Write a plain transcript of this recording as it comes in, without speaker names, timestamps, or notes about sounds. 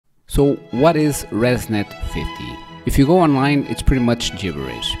So what is ResNet50? If you go online, it's pretty much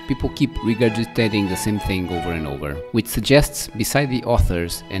gibberish. People keep regurgitating the same thing over and over, which suggests, beside the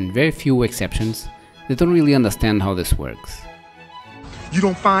authors and very few exceptions, they don't really understand how this works. You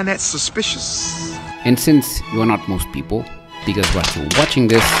don't find that suspicious? And since you are not most people, because while you're watching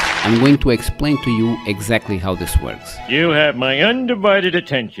this, I'm going to explain to you exactly how this works. You have my undivided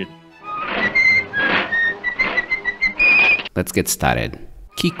attention. Let's get started.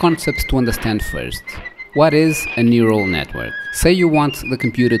 Key concepts to understand first. What is a neural network? Say you want the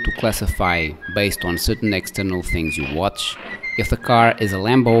computer to classify, based on certain external things you watch, if the car is a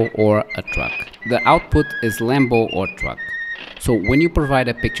Lambo or a truck. The output is Lambo or truck. So when you provide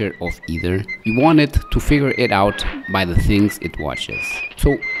a picture of either, you want it to figure it out by the things it watches.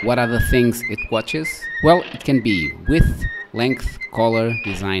 So what are the things it watches? Well, it can be width, length, color,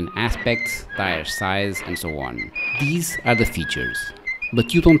 design aspects, tire size, and so on. These are the features.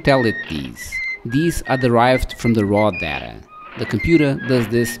 But you don't tell it these. These are derived from the raw data. The computer does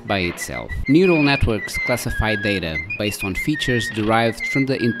this by itself. Neural networks classify data based on features derived from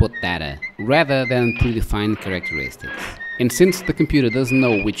the input data, rather than predefined characteristics. And since the computer doesn't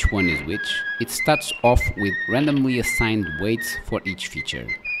know which one is which, it starts off with randomly assigned weights for each feature.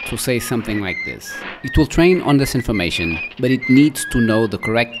 So say something like this. It will train on this information, but it needs to know the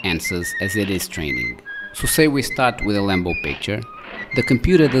correct answers as it is training. So say we start with a Lambo picture. The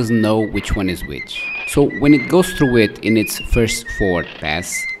computer doesn't know which one is which. So when it goes through it in its first forward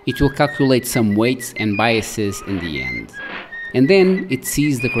pass, it will calculate some weights and biases in the end. And then it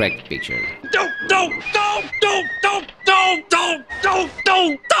sees the correct picture.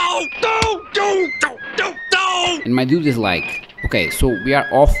 And my dude is like, okay, so we are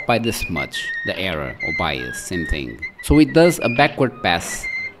off by this much, the error or bias, same thing. So it does a backward pass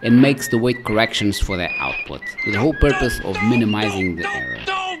and makes the weight corrections for that output, with the whole purpose of minimizing the error.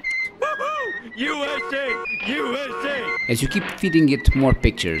 USA! USA! As you keep feeding it more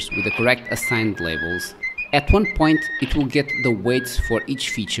pictures with the correct assigned labels, at one point it will get the weights for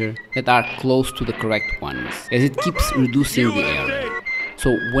each feature that are close to the correct ones, as it keeps reducing the error.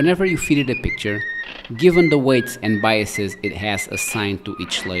 So whenever you feed it a picture, given the weights and biases it has assigned to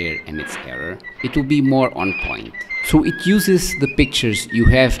each layer and its error, it will be more on point. So it uses the pictures you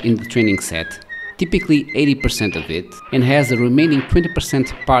have in the training set, typically 80% of it, and has the remaining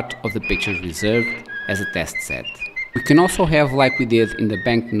 20% part of the pictures reserved as a test set. We can also have, like we did in the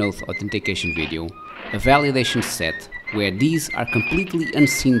banknote authentication video, a validation set where these are completely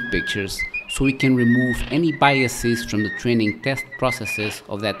unseen pictures, so we can remove any biases from the training test processes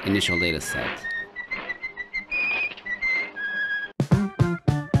of that initial data set.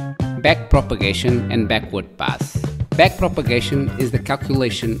 Backpropagation and backward pass. Backpropagation is the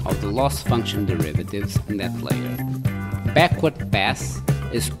calculation of the loss function derivatives in that layer. Backward pass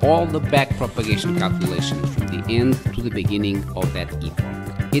is all the backpropagation calculation from the end to the beginning of that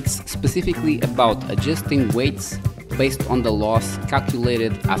epoch. It's specifically about adjusting weights based on the loss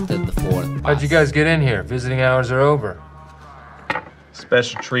calculated after the forward pass. How'd you guys get in here? Visiting hours are over.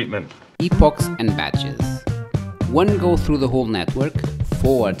 Special treatment. Epochs and batches. One go through the whole network,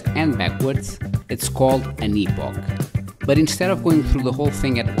 forward and backwards. It's called an epoch. But instead of going through the whole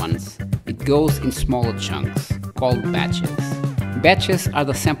thing at once, it goes in smaller chunks, called batches. Batches are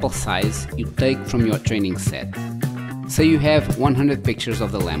the sample size you take from your training set. Say you have 100 pictures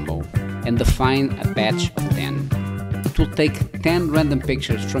of the Lambo and define a batch of 10. It will take 10 random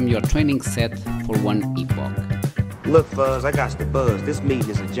pictures from your training set for one epoch. Look, Fuzz, I got the buzz. This meeting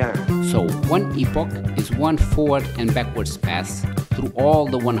is adjourned. So one epoch is one forward and backwards pass through all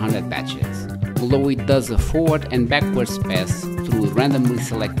the 100 batches, although it does a forward and backwards pass through randomly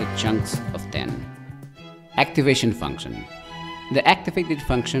selected chunks of 10. Activation function. The activated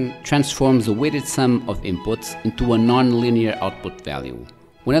function transforms the weighted sum of inputs into a non-linear output value.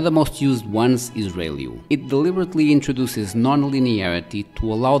 One of the most used ones is ReLU. It deliberately introduces non-linearity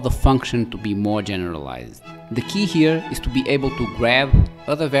to allow the function to be more generalized. The key here is to be able to grab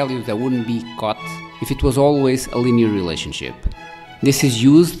other values that wouldn't be caught if it was always a linear relationship. This is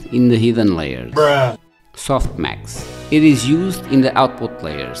used in the hidden layers. Softmax. It is used in the output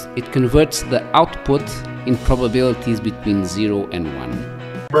layers. It converts the output in probabilities between 0 and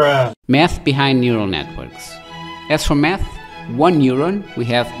 1. Math behind neural networks. As for math, one neuron, we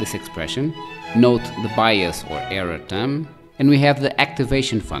have this expression, note the bias or error term, and we have the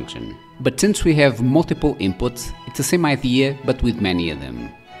activation function. But since we have multiple inputs, it's the same idea but with many of them.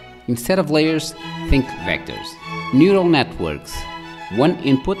 Instead of layers, think vectors. Neural networks. One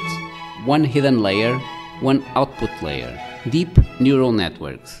input, one hidden layer, one output layer. Deep neural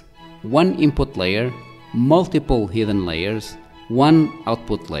networks. One input layer, multiple hidden layers, 1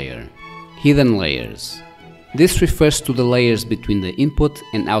 output layer. Hidden layers. This refers to the layers between the input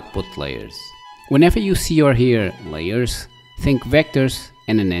and output layers. Whenever you see or hear layers, think vectors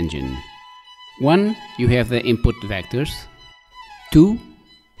and an engine. 1. You have the input vectors. 2.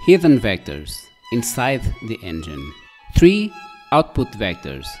 Hidden vectors inside the engine. 3. Output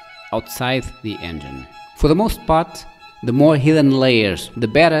vectors outside the engine. For the most part, the more hidden layers, the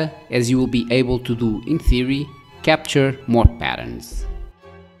better, as you will be able to do, in theory, capture more patterns.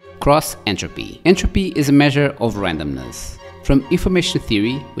 Cross entropy. Entropy is a measure of randomness. From information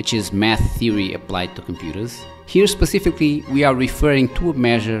theory, which is math theory applied to computers, here specifically we are referring to a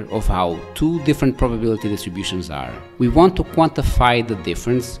measure of how two different probability distributions are. We want to quantify the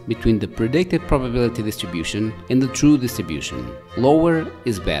difference between the predicted probability distribution and the true distribution. Lower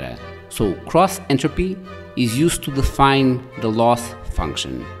is better. So cross entropy is used to define the loss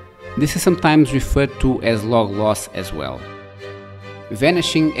function. This is sometimes referred to as log loss as well.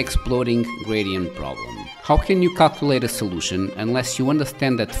 Vanishing exploding gradient problem. How can you calculate a solution unless you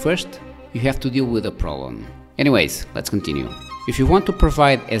understand that first you have to deal with a problem? Anyways, let's continue. If you want to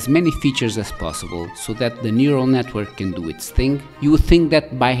provide as many features as possible so that the neural network can do its thing, you would think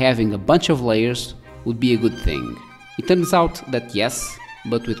that by having a bunch of layers would be a good thing. It turns out that yes,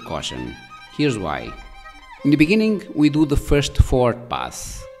 but with caution. Here's why. In the beginning, we do the first forward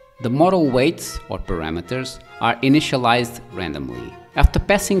pass. The model weights, or parameters, are initialized randomly. After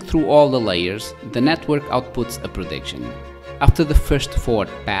passing through all the layers, the network outputs a prediction. After the first forward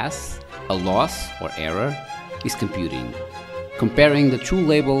pass, a loss, or error, is computing, comparing the true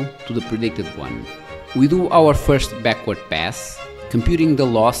label to the predicted one. We do our first backward pass, computing the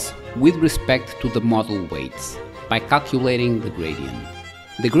loss with respect to the model weights, by calculating the gradient.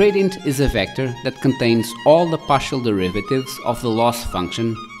 The gradient is a vector that contains all the partial derivatives of the loss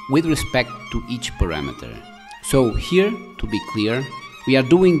function with respect to each parameter. So here, to be clear, we are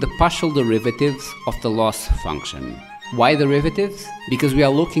doing the partial derivatives of the loss function. Why derivatives? Because we are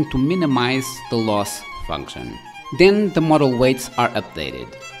looking to minimize the loss function. Then the model weights are updated.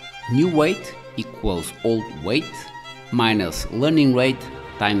 New weight equals old weight minus learning rate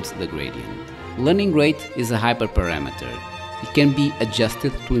times the gradient. Learning rate is a hyperparameter. It can be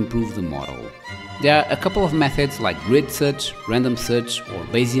adjusted to improve the model. There are a couple of methods like grid search, random search, or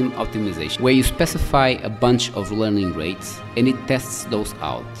Bayesian optimization where you specify a bunch of learning rates and it tests those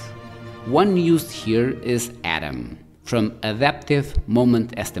out. One used here is ADAM, from Adaptive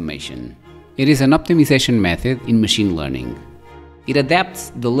Moment Estimation. It is an optimization method in machine learning. It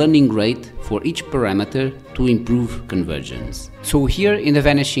adapts the learning rate for each parameter to improve convergence. So here in the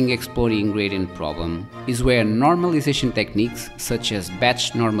vanishing exploding gradient problem is where normalization techniques such as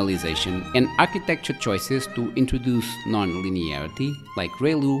batch normalization and architecture choices to introduce non-linearity like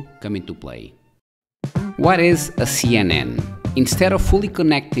ReLU come into play. What is a CNN? Instead of fully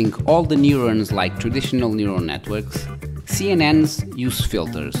connecting all the neurons like traditional neural networks, CNNs use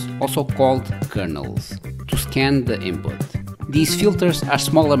filters, also called kernels, to scan the input. These filters are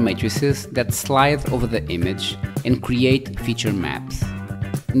smaller matrices that slide over the image and create feature maps.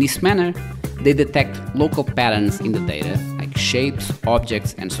 In this manner, they detect local patterns in the data, like shapes,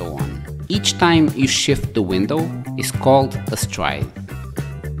 objects, and so on. Each time you shift the window is called a stride.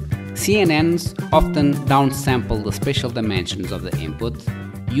 CNNs often downsample the spatial dimensions of the input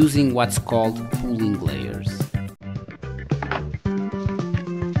using what's called pooling layers.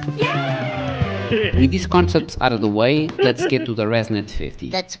 With these concepts out of the way, let's get to the ResNet50.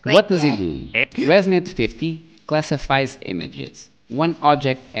 That's great. What does it do? ResNet50 classifies images, one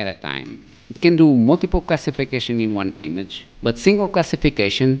object at a time. It can do multiple classification in one image, but single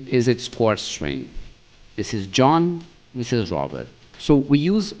classification is its core strength. This is John, this is Robert. So we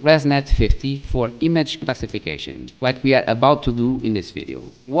use ResNet50 for image classification, like we are about to do in this video.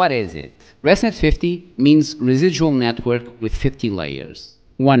 What is it? ResNet50 means residual network with 50 layers.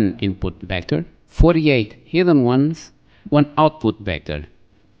 One input vector, 48 hidden ones, one output vector.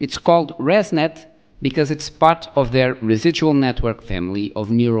 It's called ResNet because it's part of their residual network family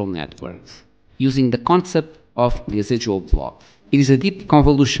of neural networks, using the concept of residual blocks. It is a deep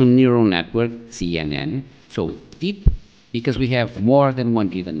convolution neural network, CNN, so deep because we have more than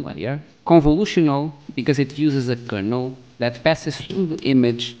one hidden layer, convolutional because it uses a kernel that passes through the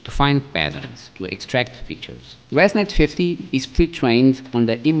image to find patterns, to extract features. ResNet50 is pre-trained on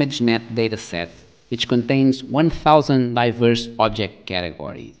the ImageNet dataset, which contains 1,000 diverse object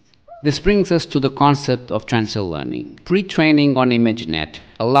categories. This brings us to the concept of transfer learning. Pre-training on ImageNet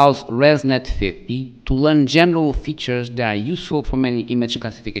allows ResNet50 to learn general features that are useful for many image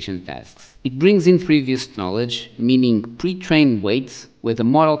classification tasks. It brings in previous knowledge, meaning pre-trained weights where the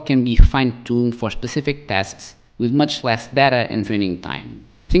model can be fine-tuned for specific tasks with much less data and training time.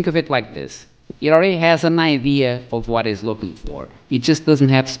 Think of it like this. It already has an idea of what it's looking for. It just doesn't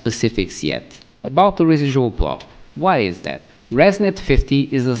have specifics yet. About the residual block. Why is that?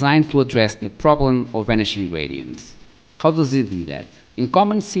 ResNet50 is designed to address the problem of vanishing gradients. How does it do that? In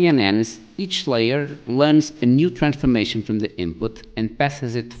common CNNs, each layer learns a new transformation from the input and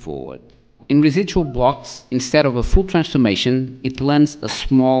passes it forward. In residual blocks, instead of a full transformation, it learns a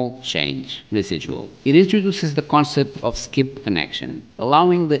small change, residual. It introduces the concept of skip connection,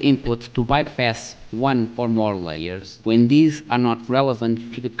 allowing the input to bypass one or more layers when these are not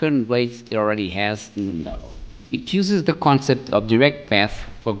relevant to the current weights it already has in the model. It uses the concept of direct path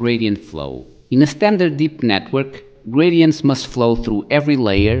for gradient flow. In a standard deep network, gradients must flow through every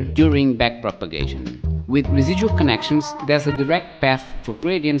layer during backpropagation. With residual connections, there's a direct path for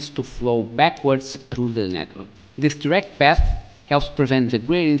gradients to flow backwards through the network. This direct path helps prevent the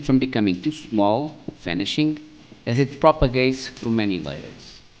gradient from becoming too small, vanishing, as it propagates through many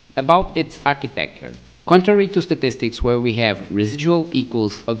layers. About its architecture. Contrary to statistics where we have residual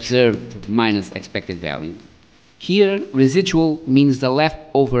equals observed minus expected value, here residual means the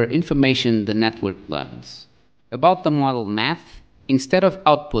leftover information the network learns. About the model math, instead of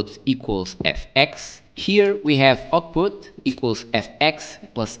output equals fx, here we have output equals fx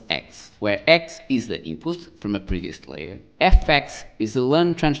plus x, where x is the input from a previous layer. Fx is the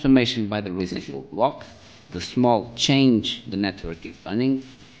learned transformation by the residual block, the small change the network is running.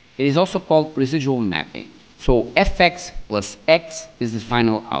 It is also called residual mapping. So fx plus x is the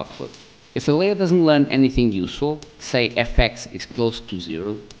final output. If a layer doesn't learn anything useful, say fx is close to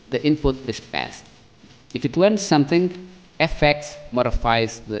 0, the input is passed. If it learns something, fx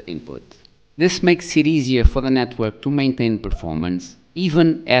modifies the input. This makes it easier for the network to maintain performance,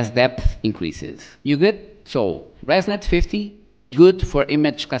 even as depth increases. You good? So, ResNet50, good for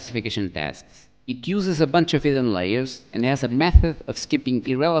image classification tasks. It uses a bunch of hidden layers and has a method of skipping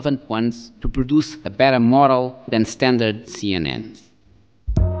irrelevant ones to produce a better model than standard CNNs.